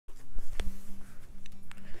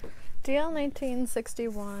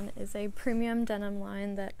DL1961 is a premium denim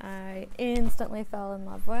line that I instantly fell in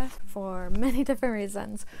love with for many different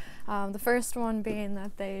reasons. The first one being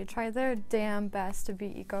that they try their damn best to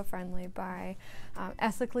be eco-friendly by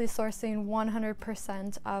ethically sourcing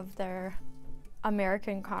 100% of their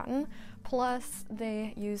American cotton, plus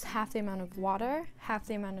they use half the amount of water, half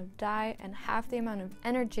the amount of dye, and half the amount of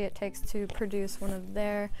energy it takes to produce one of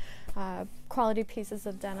their quality pieces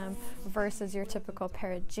of denim versus your typical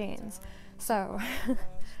pair of jeans. So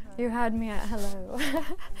you had me at hello.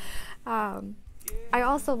 I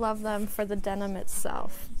also love them for the denim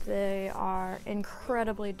itself. They are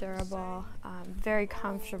incredibly durable, very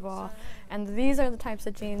comfortable, and these are the types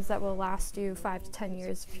of jeans that will last you 5 to 10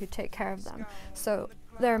 years if you take care of them. So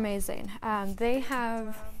they're amazing. They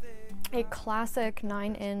have a classic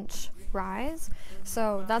 9-inch rise,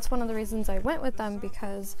 so that's one of the reasons I went with them,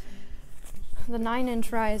 because the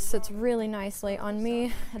 9-inch rise sits really nicely. On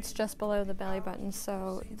me, it's just below the belly button,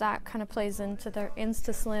 so that kind of plays into their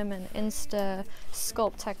insta-slim and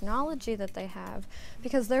insta-sculpt technology that they have,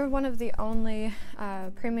 because they're one of the only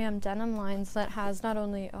premium denim lines that has not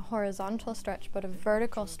only a horizontal stretch but a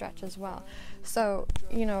vertical stretch as well. So,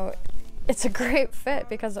 you know, it's a great fit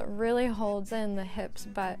because it really holds in the hips,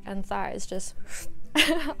 butt, and thighs just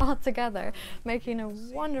all together, making a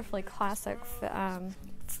wonderfully classic fit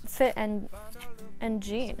and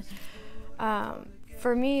jean.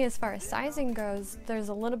 For me, as far as sizing goes, there's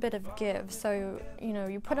a little bit of give. So, you know,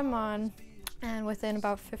 you put them on, and within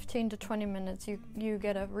about 15 to 20 minutes, you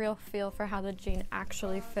get a real feel for how the jean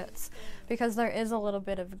actually fits, because there is a little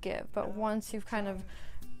bit of give. But once you've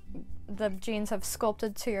the jeans have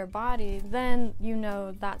sculpted to your body, then you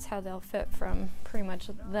know that's how they'll fit from pretty much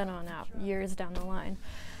then on out, years down the line.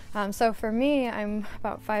 So for me, I'm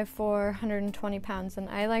about 5'4", 120 pounds, and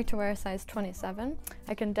I like to wear a size 27.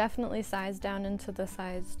 I can definitely size down into the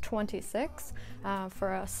size 26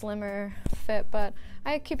 for a slimmer fit, but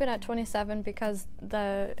I keep it at 27 because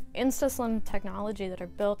the insta-slim technology that are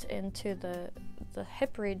built into the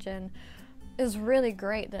hip region is really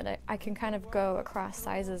great, that I can kind of go across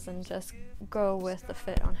sizes and just go with the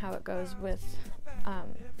fit on how it goes with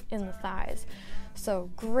in the thighs. So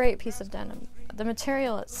great piece of denim. The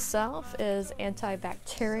material itself is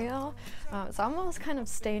antibacterial. It's almost kind of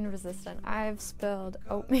stain resistant. I've spilled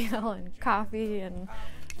oatmeal and coffee and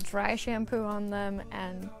dry shampoo on them,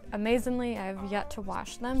 and amazingly I've yet to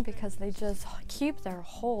wash them because they just keep their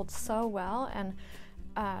hold so well, and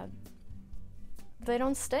they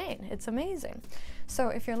don't stain. It's amazing. So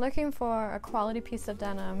if you're looking for a quality piece of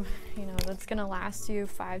denim, you know, that's gonna last you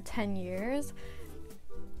 5-10 years,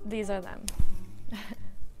 these are them.